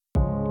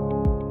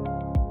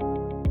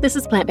This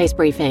is Plant-Based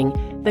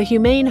Briefing. The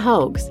Humane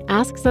Hoax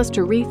asks us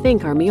to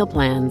rethink our meal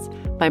plans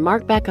by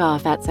Mark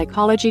Beckoff at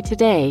Psychology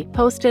Today,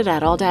 posted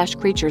at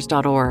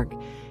all-creatures.org.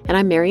 And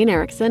I'm Marian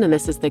Erickson, and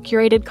this is the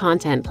curated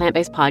content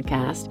plant-based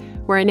podcast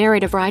where I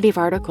narrate a variety of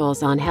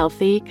articles on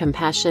healthy,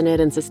 compassionate,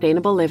 and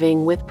sustainable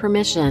living with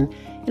permission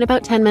in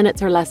about 10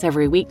 minutes or less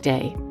every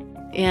weekday.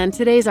 And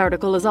today's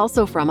article is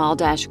also from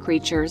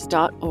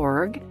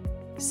all-creatures.org.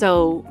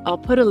 So I'll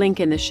put a link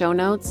in the show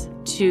notes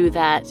to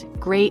that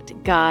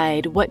great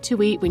guide, What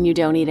to Eat When You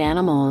Don't Eat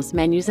Animals,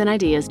 menus and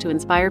ideas to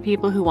inspire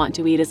people who want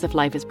to eat as if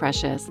life is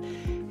precious.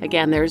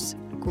 Again, there's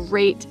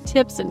great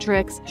tips and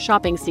tricks,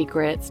 shopping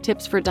secrets,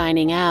 tips for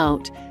dining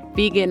out,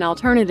 vegan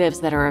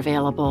alternatives that are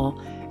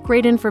available,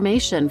 great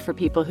information for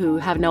people who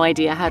have no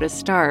idea how to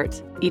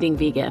start eating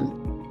vegan.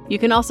 You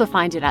can also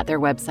find it at their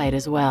website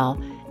as well.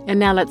 And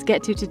now let's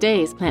get to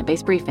today's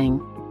plant-based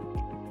briefing.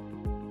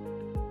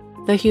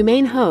 The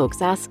Humane Hoax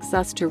asks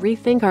us to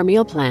rethink our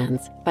meal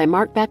plans by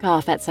Mark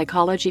Beckoff at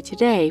Psychology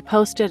Today,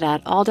 posted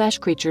at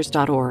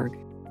all-creatures.org.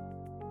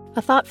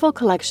 A thoughtful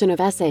collection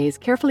of essays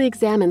carefully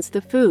examines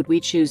the food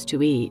we choose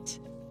to eat.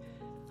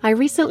 I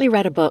recently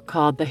read a book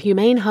called The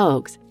Humane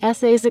Hoax,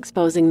 Essays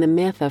Exposing the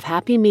Myth of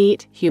Happy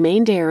Meat,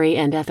 Humane Dairy,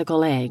 and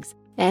Ethical Eggs,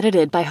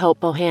 edited by Hope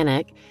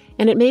Bohanec,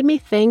 and it made me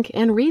think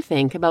and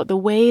rethink about the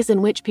ways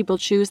in which people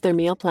choose their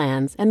meal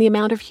plans and the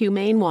amount of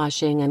humane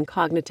washing and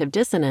cognitive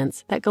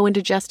dissonance that go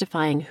into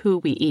justifying who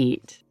we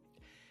eat.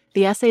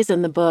 The essays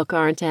in the book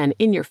aren't an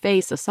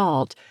in-your-face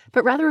assault,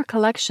 but rather a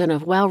collection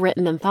of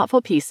well-written and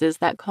thoughtful pieces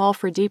that call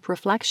for deep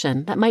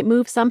reflection that might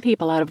move some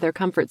people out of their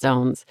comfort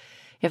zones.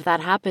 If that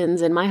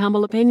happens, in my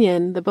humble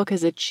opinion, the book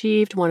has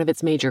achieved one of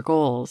its major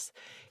goals.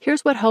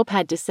 Here's what Hope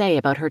had to say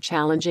about her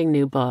challenging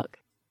new book.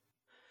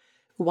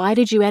 Why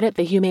did you edit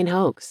The Humane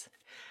Hoax?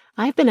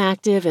 I've been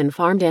active in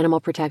farmed animal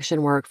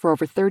protection work for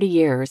over 30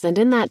 years, and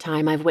in that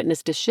time I've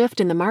witnessed a shift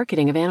in the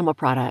marketing of animal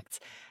products.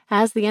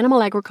 As the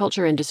animal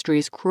agriculture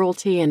industry's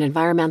cruelty and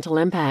environmental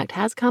impact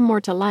has come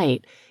more to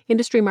light,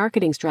 industry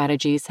marketing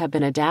strategies have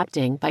been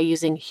adapting by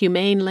using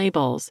humane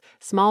labels,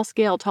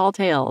 small-scale tall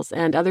tales,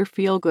 and other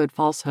feel-good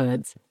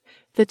falsehoods.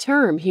 The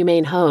term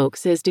humane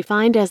hoax is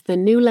defined as the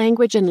new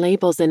language and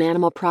labels in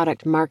animal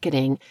product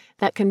marketing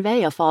that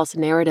convey a false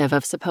narrative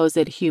of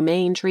supposed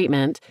humane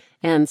treatment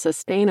and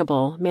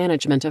sustainable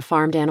management of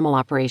farmed animal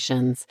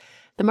operations.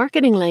 The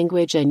marketing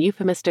language and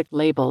euphemistic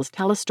labels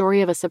tell a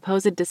story of a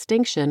supposed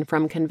distinction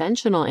from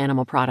conventional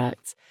animal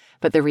products,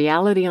 but the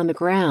reality on the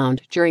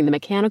ground during the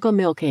mechanical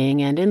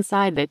milking and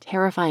inside the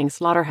terrifying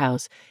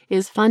slaughterhouse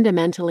is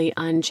fundamentally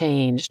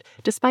unchanged,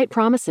 despite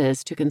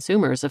promises to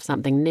consumers of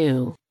something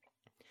new.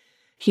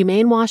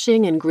 Humane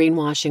washing and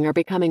greenwashing are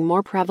becoming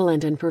more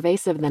prevalent and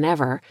pervasive than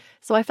ever,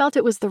 so I felt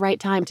it was the right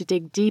time to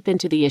dig deep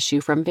into the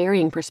issue from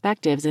varying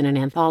perspectives in an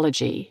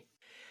anthology.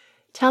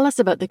 Tell us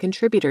about the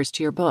contributors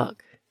to your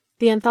book.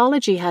 The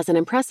anthology has an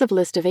impressive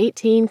list of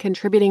 18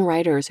 contributing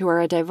writers who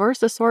are a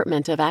diverse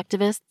assortment of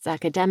activists,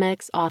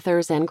 academics,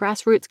 authors, and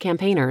grassroots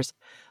campaigners,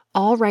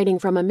 all writing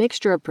from a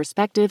mixture of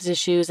perspectives,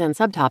 issues, and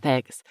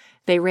subtopics.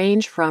 They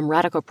range from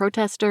radical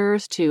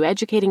protesters to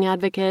educating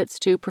advocates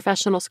to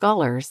professional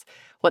scholars.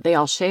 What they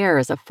all share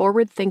is a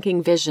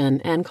forward-thinking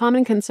vision and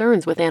common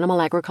concerns with animal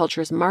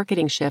agriculture's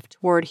marketing shift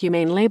toward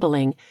humane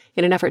labeling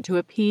in an effort to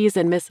appease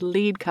and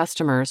mislead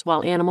customers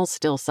while animals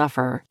still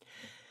suffer.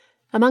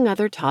 Among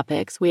other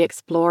topics, we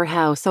explore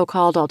how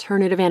so-called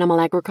alternative animal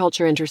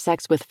agriculture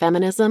intersects with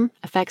feminism,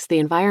 affects the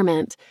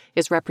environment,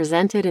 is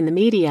represented in the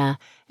media,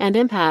 and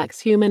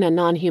impacts human and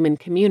non-human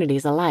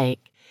communities alike.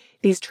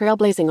 These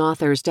trailblazing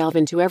authors delve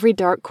into every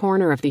dark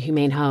corner of the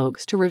humane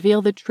hoax to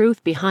reveal the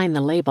truth behind the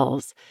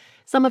labels.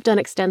 Some have done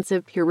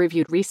extensive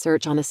peer-reviewed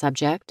research on the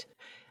subject.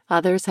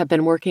 Others have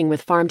been working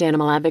with farmed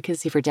animal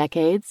advocacy for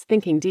decades,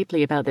 thinking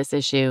deeply about this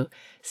issue.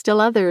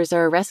 Still others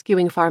are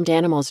rescuing farmed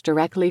animals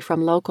directly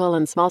from local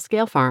and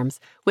small-scale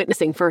farms,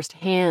 witnessing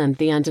firsthand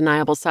the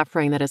undeniable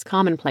suffering that is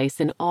commonplace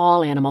in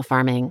all animal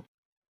farming.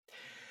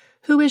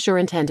 Who is your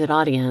intended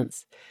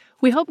audience?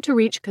 We hope to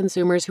reach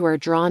consumers who are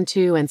drawn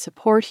to and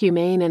support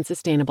humane and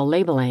sustainable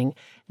labeling.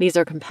 These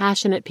are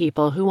compassionate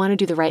people who want to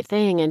do the right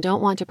thing and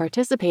don't want to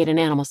participate in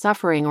animal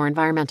suffering or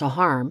environmental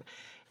harm.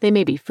 They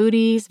may be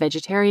foodies,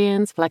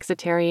 vegetarians,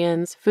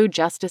 flexitarians, food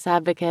justice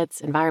advocates,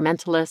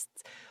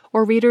 environmentalists,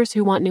 or readers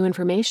who want new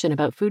information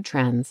about food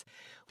trends.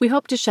 We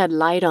hope to shed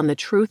light on the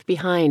truth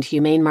behind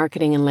humane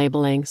marketing and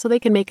labeling so they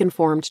can make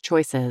informed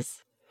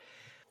choices.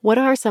 What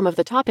are some of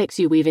the topics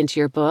you weave into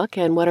your book,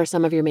 and what are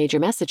some of your major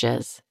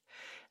messages?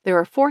 There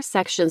are 4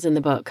 sections in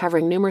the book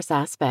covering numerous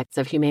aspects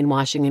of humane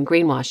washing and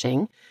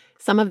greenwashing.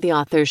 Some of the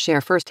authors share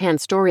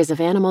firsthand stories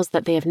of animals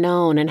that they have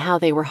known and how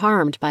they were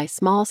harmed by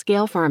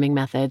small-scale farming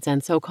methods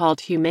and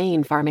so-called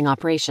humane farming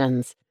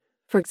operations.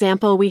 For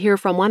example, we hear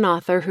from one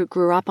author who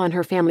grew up on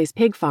her family's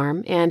pig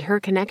farm and her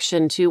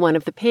connection to one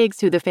of the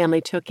pigs who the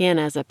family took in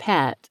as a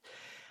pet.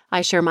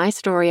 I share my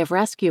story of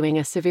rescuing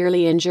a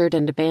severely injured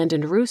and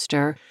abandoned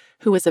rooster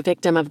who was a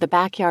victim of the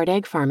backyard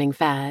egg farming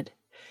fad.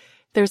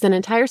 There's an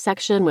entire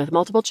section with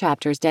multiple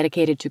chapters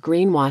dedicated to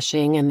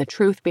greenwashing and the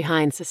truth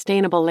behind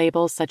sustainable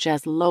labels such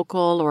as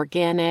local,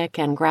 organic,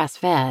 and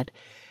grass-fed.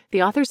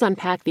 The authors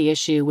unpack the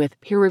issue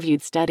with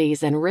peer-reviewed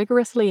studies and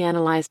rigorously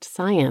analyzed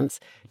science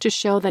to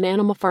show that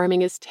animal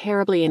farming is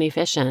terribly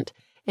inefficient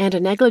and a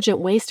negligent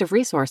waste of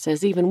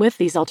resources even with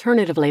these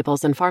alternative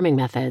labels and farming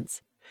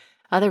methods.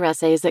 Other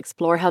essays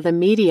explore how the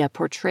media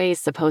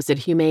portrays supposed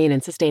humane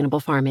and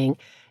sustainable farming.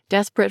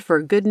 Desperate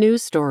for good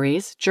news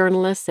stories,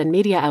 journalists and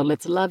media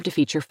outlets love to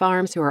feature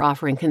farms who are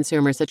offering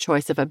consumers a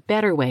choice of a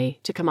better way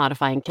to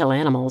commodify and kill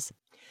animals.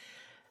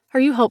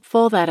 Are you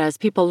hopeful that as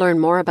people learn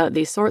more about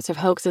these sorts of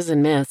hoaxes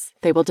and myths,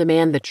 they will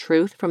demand the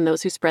truth from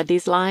those who spread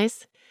these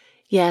lies?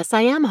 Yes,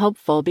 I am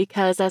hopeful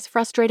because as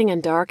frustrating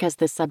and dark as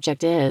this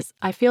subject is,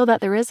 I feel that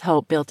there is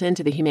hope built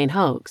into the humane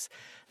hoax.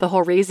 The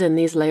whole reason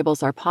these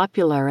labels are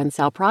popular and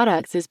sell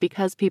products is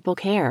because people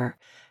care.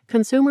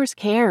 Consumers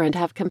care and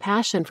have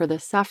compassion for the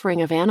suffering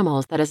of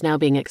animals that is now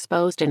being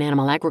exposed in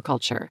animal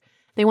agriculture.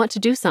 They want to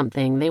do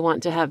something, they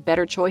want to have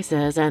better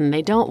choices, and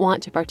they don't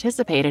want to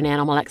participate in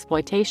animal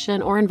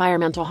exploitation or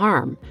environmental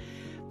harm.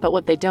 But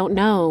what they don't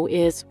know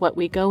is what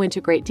we go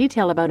into great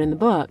detail about in the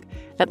book,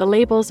 that the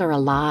labels are a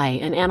lie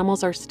and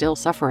animals are still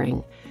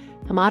suffering.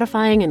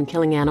 Commodifying and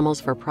killing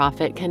animals for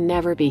profit can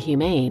never be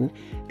humane.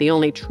 The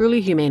only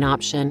truly humane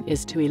option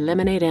is to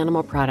eliminate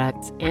animal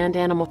products and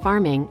animal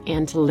farming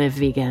and to live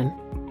vegan.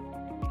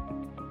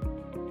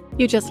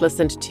 You just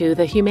listened to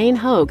The Humane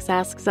Hoax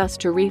Asks Us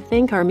to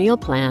Rethink Our Meal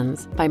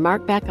Plans by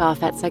Mark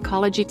Beckoff at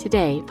Psychology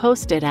Today,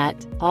 posted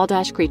at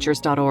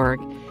all-creatures.org.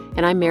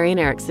 And I'm Marian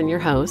Erickson, your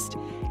host.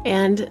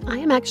 And I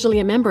am actually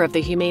a member of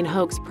the Humane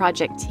Hoax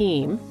Project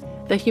team.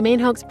 The Humane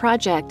Hoax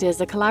Project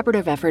is a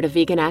collaborative effort of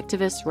vegan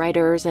activists,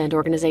 writers, and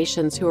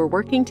organizations who are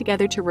working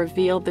together to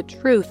reveal the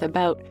truth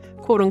about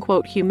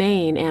quote-unquote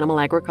humane animal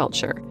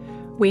agriculture.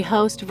 We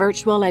host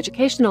virtual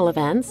educational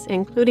events,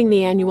 including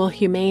the annual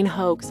Humane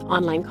Hoax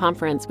online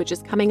conference, which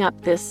is coming up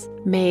this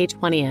May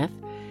 20th,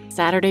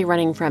 Saturday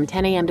running from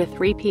 10 a.m. to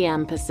 3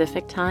 p.m.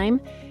 Pacific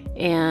time.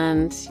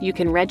 And you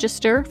can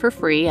register for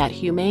free at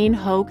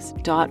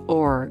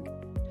humanehoax.org.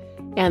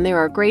 And there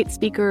are great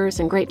speakers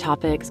and great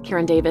topics.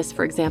 Karen Davis,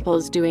 for example,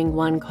 is doing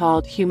one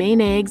called Humane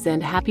Eggs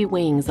and Happy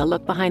Wings, a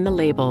look behind the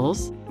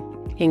labels.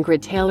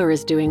 Ingrid Taylor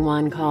is doing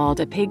one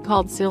called A Pig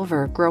Called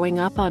Silver, Growing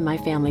Up on My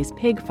Family's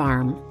Pig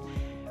Farm.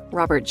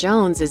 Robert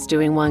Jones is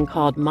doing one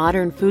called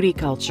Modern Foodie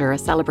Culture, a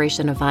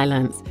Celebration of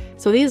Violence.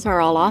 So these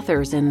are all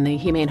authors in the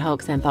Humane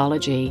Hoax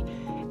anthology.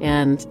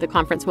 And the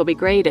conference will be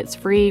great. It's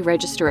free.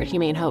 Register at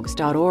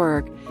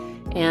humanehoax.org.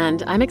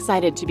 And I'm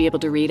excited to be able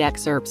to read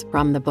excerpts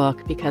from the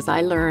book because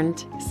I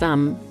learned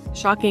some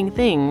shocking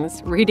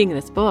things reading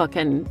this book.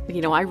 And,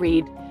 I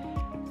read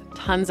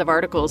tons of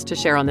articles to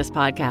share on this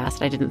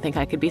podcast. I didn't think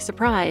I could be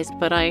surprised,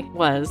 but I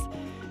was.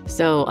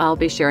 So I'll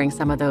be sharing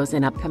some of those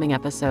in upcoming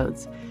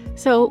episodes.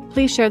 So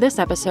please share this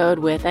episode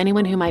with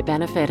anyone who might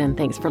benefit, and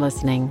thanks for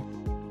listening.